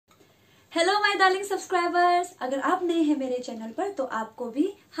Hello my darling subscribers, अगर आप नए हैं मेरे चैनल पर तो आपको भी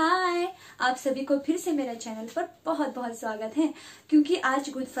हाय। आप सभी को फिर से मेरे चैनल पर बहुत बहुत स्वागत है। क्योंकि आज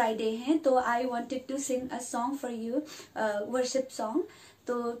गुड फ्राइडे है तो I wanted to sing a song for you, worship song.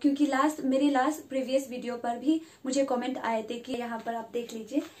 तो क्योंकि मेरी लास्ट प्रीवियस वीडियो पर भी मुझे कमेंट आए थे कि यहाँ पर आप देख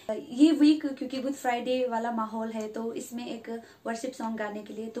लीजिए ये वीक क्योंकि गुड फ्राइडे वाला माहौल है तो इसमें एक वर्शिप सॉन्ग गाने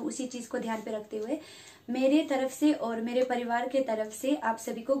के लिए, तो उसी चीज को ध्यान पे रखते हुए मेरे तरफ से और मेरे परिवार के तरफ से आप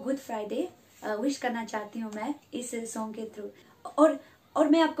सभी को गुड फ्राइडे विश करना चाहती हूँ मैं इस सॉन्ग के थ्रू। और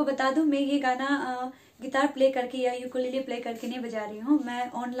मैं आपको बता दूं, मैं ये गाना गिटार प्ले करके या यूकुलेले प्ले करके नहीं बजा रही हूँ। मैं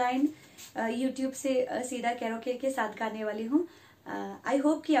ऑनलाइन यूट्यूब से सीधा कैरोके के साथ गाने वाली हूँ। आई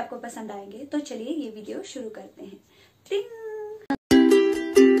होप कि आपको पसंद आएंगे। तो चलिए ये वीडियो शुरू करते हैं। टिंग।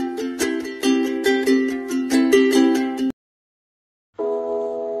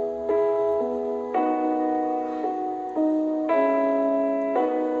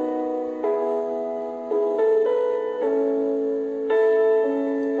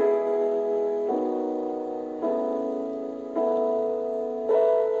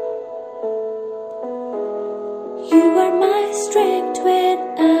 You are my strength when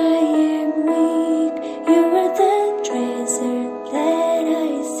I am weak. You are the treasure that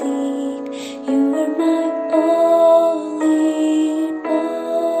I seek. You are my all in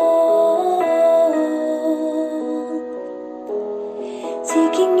all.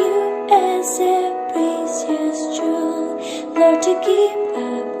 Seeking you as a precious jewel, Lord, to keep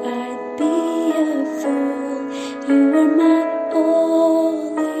up I'd be a fool. You are my all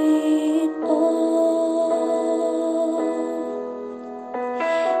in all.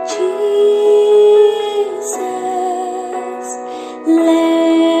 Jesus,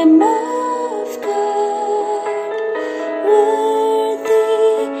 Lamb of God, worthy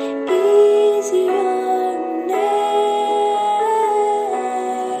is your name.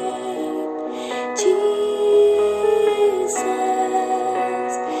 Jesus,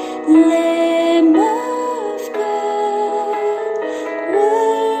 Lamb of God,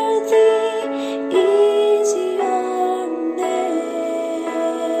 worthy is your name.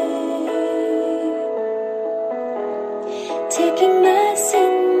 Taking my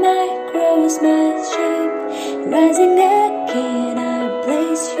sin, my cross, my shame, rising again, I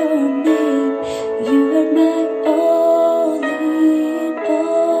bless your name. You are my all in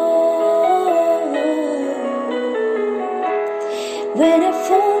all. When I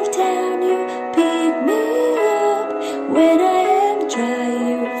fall down, you pick me up. When I am dry,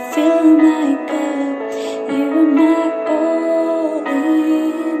 you fill my cup. You are my all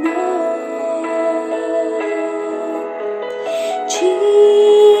in all. Jesus,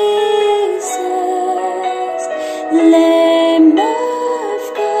 Lamb of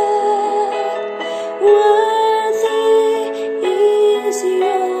God, worthy is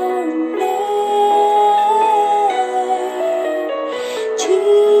your name.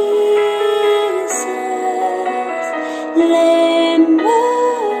 Jesus, Lamb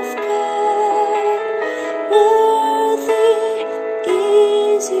of God, worthy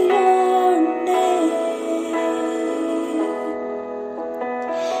is your name.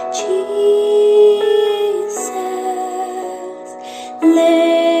 Jesus,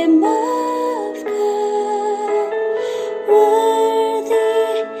 Lamb of God, worthy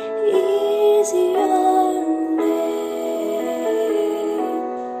is your name.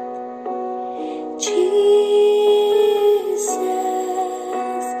 Jesus,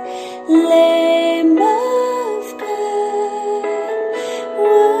 Lamb of God,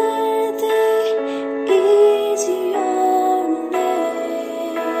 worthy is your name.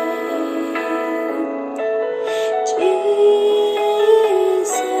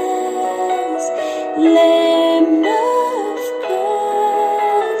 Jesus, Lamb of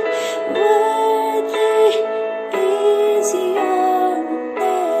God, worthy is your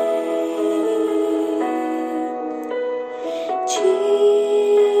name. Jesus,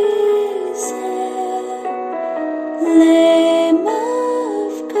 Lamb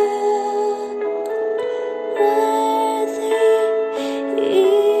of God, worthy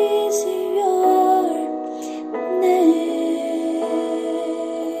is your name.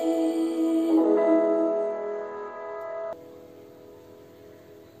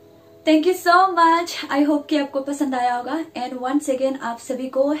 Thank you so much. I hope कि आपको पसंद आया होगा। And once again आप सभी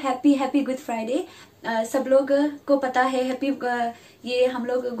को happy happy good Friday. सब लोग को पता है ये हम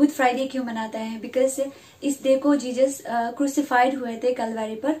लोग गुड फ्राइडे क्यों मनाते हैं, बिकॉज इस डे को जीसस क्रूसिफाइड हुए थे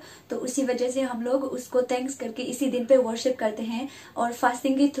कलवरी पर, तो उसी वजह से हम लोग उसको थैंक्स करके इसी दिन पे वर्शिप करते हैं। और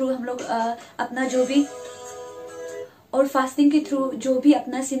फास्टिंग के थ्रू हम लोग अपना जो भी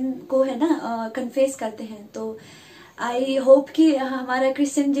अपना सिन को है ना कन्फेस करते हैं। तो आई होप कि हमारा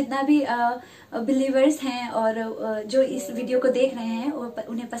क्रिश्चियन जितना भी बिलीवर्स हैं और जो इस वीडियो को देख रहे हैं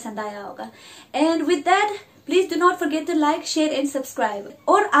उन्हें पसंद आया होगा। And with that please do not forget to like, share and subscribe.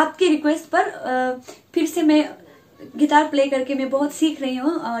 और आपकी रिक्वेस्ट पर फिर से मैं गिटार प्ले करके मैं बहुत सीख रही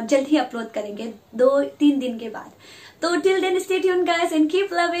हूँ और जल्द ही अपलोड करेंगे 2-3 दिन के बाद। तो till then stay tuned guys and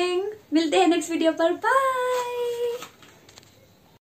keep loving. मिलते हैं नेक्स्ट वीडियो पर। बाय।